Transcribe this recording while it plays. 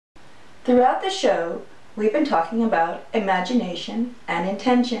Throughout the show, we've been talking about imagination and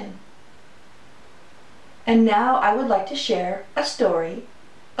intention. And now I would like to share a story,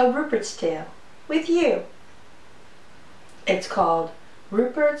 a Rupert's tale, with you. It's called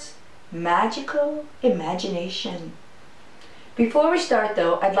Rupert's Magical Imagination. Before we start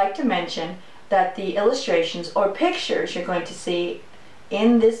though, I'd like to mention that the illustrations or pictures you're going to see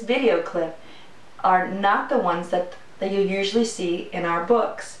in this video clip are not the ones that you usually see in our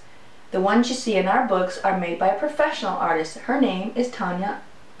books. The ones you see in our books are made by a professional artist. Her name is Tonia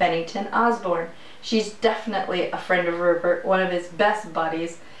Bennington Osborn. She's definitely a friend of Rupert, one of his best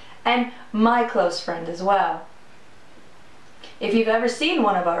buddies, and my close friend as well. If you've ever seen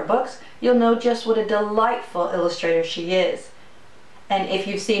one of our books, you'll know just what a delightful illustrator she is. And if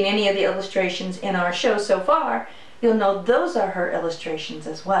you've seen any of the illustrations in our show so far, you'll know those are her illustrations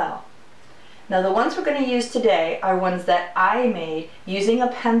as well. Now the ones we're going to use today are ones that I made using a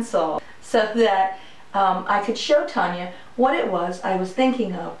pencil so that I could show Tonia what it was I was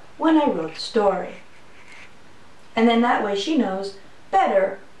thinking of when I wrote the story. And then that way she knows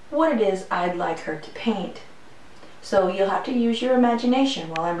better what it is I'd like her to paint. So you'll have to use your imagination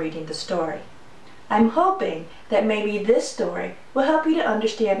while I'm reading the story. I'm hoping that maybe this story will help you to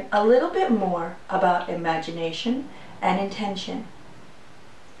understand a little bit more about imagination and intention,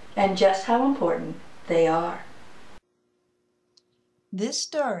 and just how important they are. This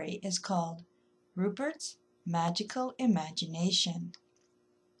story is called Rupert's Magical Imagination.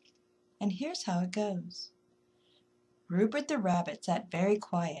 And here's how it goes. Rupert the rabbit sat very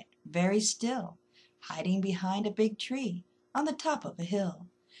quiet, very still, hiding behind a big tree on the top of a hill.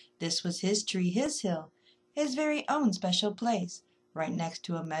 This was his tree, his hill, his very own special place, right next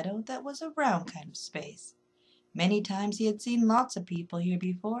to a meadow that was a round kind of space. Many times he had seen lots of people here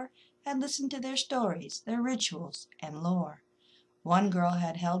before and listened to their stories, their rituals, and lore. One girl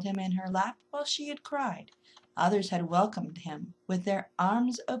had held him in her lap while she had cried. Others had welcomed him with their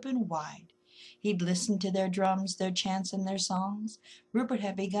arms open wide. He'd listened to their drums, their chants, and their songs. Rupert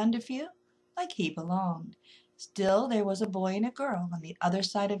had begun to feel like he belonged. Still, there was a boy and a girl on the other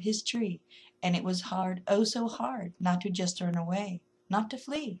side of his tree, and it was hard, oh so hard, not to just turn away, not to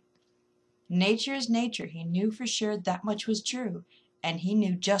flee. Nature is nature, he knew for sure that much was true, and he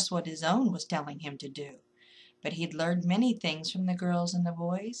knew just what his own was telling him to do. But he'd learned many things from the girls and the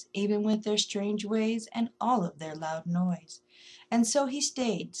boys, even with their strange ways and all of their loud noise. And so he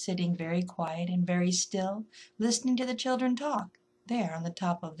stayed, sitting very quiet and very still, listening to the children talk, there on the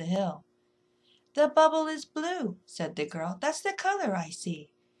top of the hill. "The bubble is blue," said the girl. "That's the color I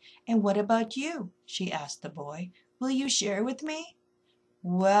see." "And what about you?" she asked the boy. "Will you share with me?"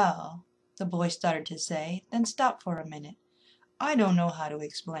 "Well," the boy started to say, then stopped for a minute. "I don't know how to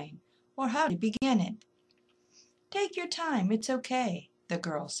explain, or how to begin it." "Take your time, it's okay," the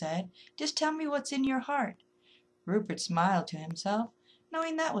girl said. "Just tell me what's in your heart." Rupert smiled to himself,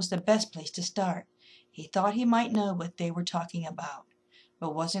 knowing that was the best place to start. He thought he might know what they were talking about,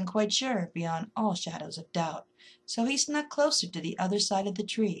 but wasn't quite sure beyond all shadows of doubt. So he snuck closer to the other side of the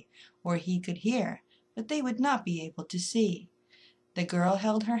tree, where he could hear, but they would not be able to see. The girl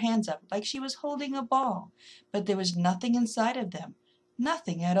held her hands up like she was holding a ball, but there was nothing inside of them,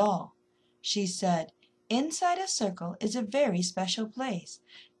 nothing at all. She said, "Inside a circle is a very special place.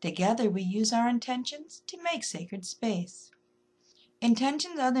 Together we use our intentions to make sacred space."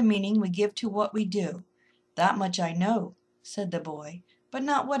 "Intentions are the meaning we give to what we do. That much I know," said the boy, "but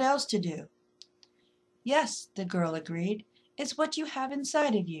not what else to do." "Yes," the girl agreed, "it's what you have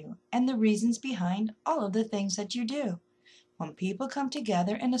inside of you, and the reasons behind all of the things that you do. When people come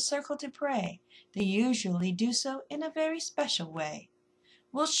together in a circle to pray, they usually do so in a very special way."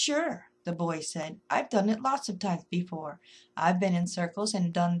 "Well, sure," the boy said. "I've done it lots of times before. I've been in circles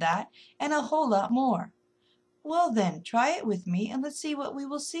and done that, and a whole lot more." "Well then, try it with me, and let's see what we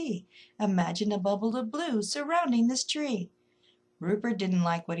will see. Imagine a bubble of blue surrounding this tree." Rupert didn't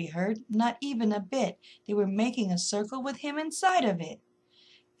like what he heard, not even a bit. They were making a circle with him inside of it.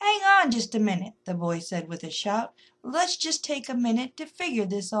 "Hang on just a minute," the boy said with a shout. "Let's just take a minute to figure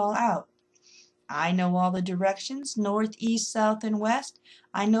this all out. I know all the directions, north, east, south, and west.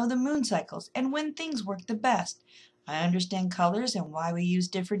 I know the moon cycles and when things work the best. I understand colors and why we use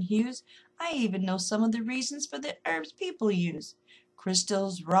different hues. I even know some of the reasons for the herbs people use.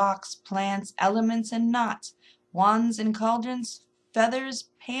 Crystals, rocks, plants, elements, and knots, wands and cauldrons, feathers,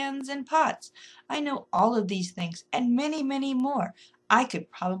 pans, and pots. I know all of these things and many, many more. I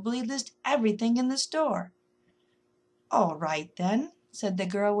could probably list everything in the store." "All right then," said the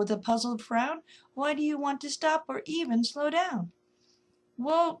girl with a puzzled frown. "Why do you want to stop or even slow down?"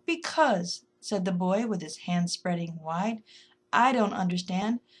 "Well, because," said the boy with his hands spreading wide, I don't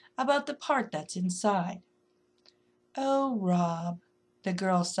understand about the part that's inside." "Oh, Rob," the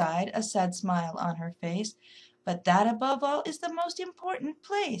girl sighed, a sad smile on her face, "but that above all is the most important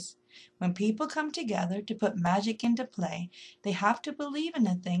place. When people come together to put magic into play, they have to believe in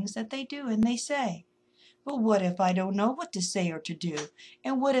the things that they do and they say. But what if I don't know what to say or to do?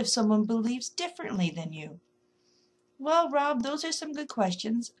 And what if someone believes differently than you?" "Well, Rob, those are some good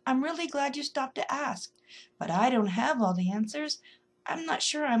questions. I'm really glad you stopped to ask. But I don't have all the answers. I'm not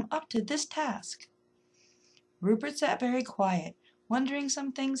sure I'm up to this task." Rupert sat very quiet, wondering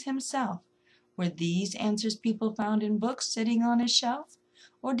some things himself. Were these answers people found in books sitting on his shelf?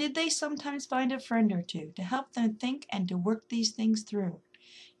 Or did they sometimes find a friend or two to help them think and to work these things through?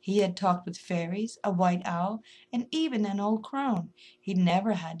 He had talked with fairies, a white owl, and even an old crone. He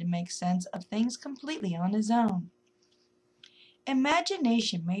never had to make sense of things completely on his own.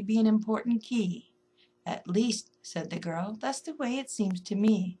 "Imagination may be an important key." "At least," said the girl, "that's the way it seems to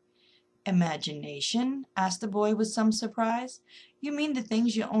me." "Imagination?" asked the boy with some surprise. "You mean the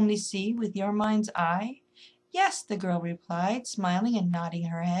things you only see with your mind's eye?" "Yes," the girl replied, smiling and nodding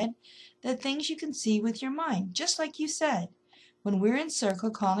her head. "The things you can see with your mind, just like you said. When we're in circle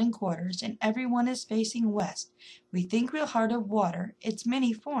calling quarters and everyone is facing west, we think real hard of water, its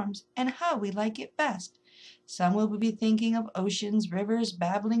many forms, and how we like it best. Some will be thinking of oceans, rivers,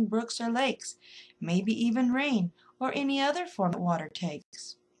 babbling brooks, or lakes, maybe even rain, or any other form that water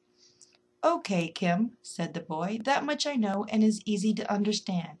takes." "Okay, Kim," said the boy, "that much I know and is easy to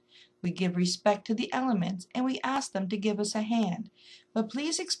understand. We give respect to the elements, and we ask them to give us a hand. But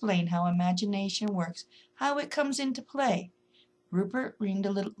please explain how imagination works, how it comes into play." Rupert leaned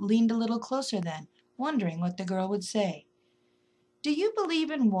a little closer then, wondering what the girl would say. "Do you believe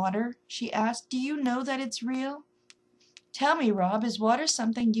in water?" she asked. "Do you know that it's real? Tell me, Rob, is water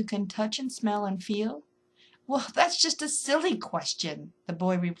something you can touch and smell and feel?" "Well, that's just a silly question," the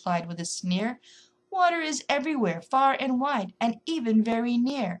boy replied with a sneer. "Water is everywhere, far and wide, and even very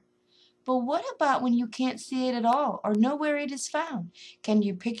near." "But what about when you can't see it at all, or know where it is found? Can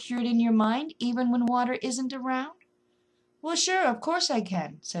you picture it in your mind, even when water isn't around?" "Well, sure, of course I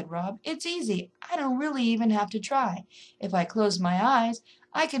can," said Rob. "It's easy. I don't really even have to try. If I close my eyes,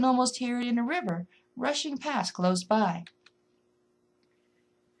 I can almost hear it in a river rushing past close by."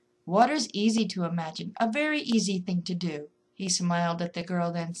 "Water's easy to imagine, a very easy thing to do." He smiled at the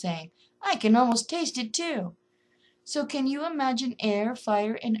girl, then saying, "I can almost taste it too." "So can you imagine air,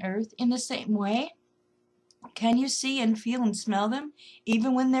 fire, and earth in the same way? Can you see and feel and smell them,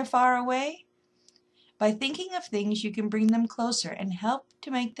 even when they're far away?" "By thinking of things, you can bring them closer and help to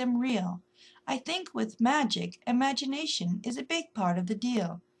make them real. I think with magic, imagination is a big part of the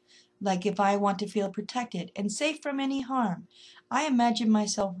deal. Like if I want to feel protected and safe from any harm, I imagine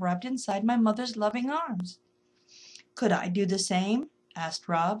myself wrapped inside my mother's loving arms." "Could I do the same?" asked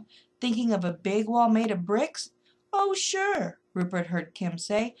Rob, thinking of a big wall made of bricks. "Oh, sure," Rupert heard Kim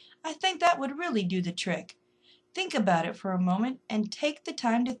say. "I think that would really do the trick. Think about it for a moment and take the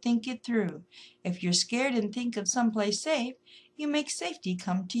time to think it through. If you're scared and think of some place safe, you make safety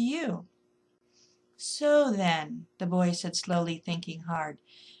come to you." "So then," the boy said slowly, thinking hard,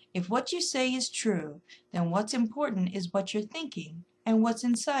 "if what you say is true, then what's important is what you're thinking and what's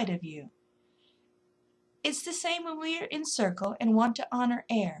inside of you. It's the same when we're in circle and want to honor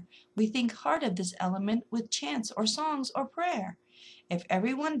air. We think hard of this element with chants or songs or prayer. If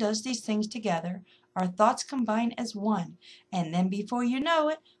everyone does these things together, our thoughts combine as one, and then before you know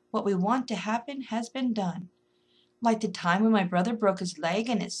it, what we want to happen has been done. Like the time when my brother broke his leg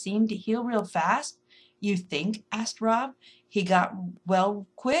and it seemed to heal real fast." "You think?" asked Rob. "He got well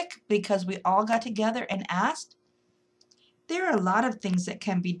quick because we all got together and asked?" "There are a lot of things that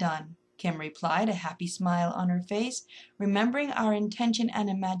can be done," Kim replied, a happy smile on her face. "Remembering our intention and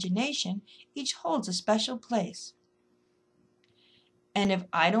imagination, each holds a special place." "And if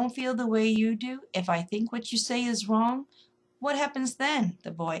I don't feel the way you do, if I think what you say is wrong, what happens then?"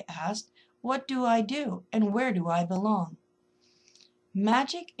 the boy asked. "What do I do, and where do I belong?"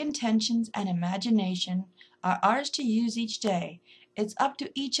 "Magic, intentions, and imagination are ours to use each day. It's up to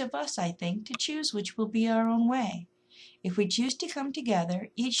each of us, I think, to choose which will be our own way. If we choose to come together,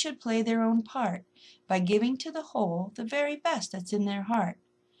 each should play their own part, by giving to the whole the very best that's in their heart."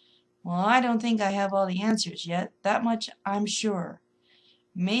 "Well, I don't think I have all the answers yet, that much I'm sure."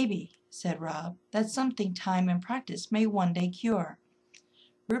 "Maybe," said Rob, "that's something time and practice may one day cure."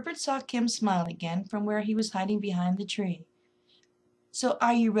 Rupert saw Kim smile again from where he was hiding behind the tree. "So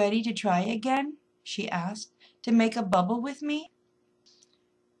are you ready to try again?" she asked. "To make a bubble with me?"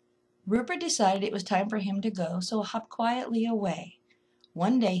 Rupert decided it was time for him to go, so hopped quietly away.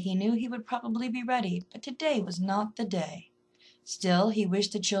 One day he knew he would probably be ready, but today was not the day. Still, he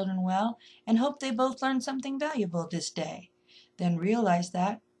wished the children well and hoped they both learned something valuable this day, then realized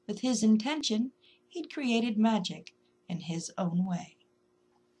that, with his intention, he'd created magic in his own way.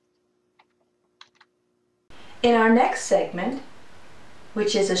 In our next segment,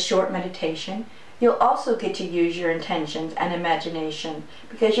 which is a short meditation, you'll also get to use your intentions and imagination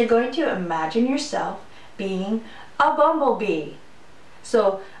because you're going to imagine yourself being a bumblebee.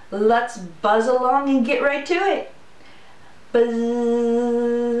 So let's buzz along and get right to it.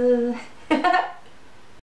 Buzz.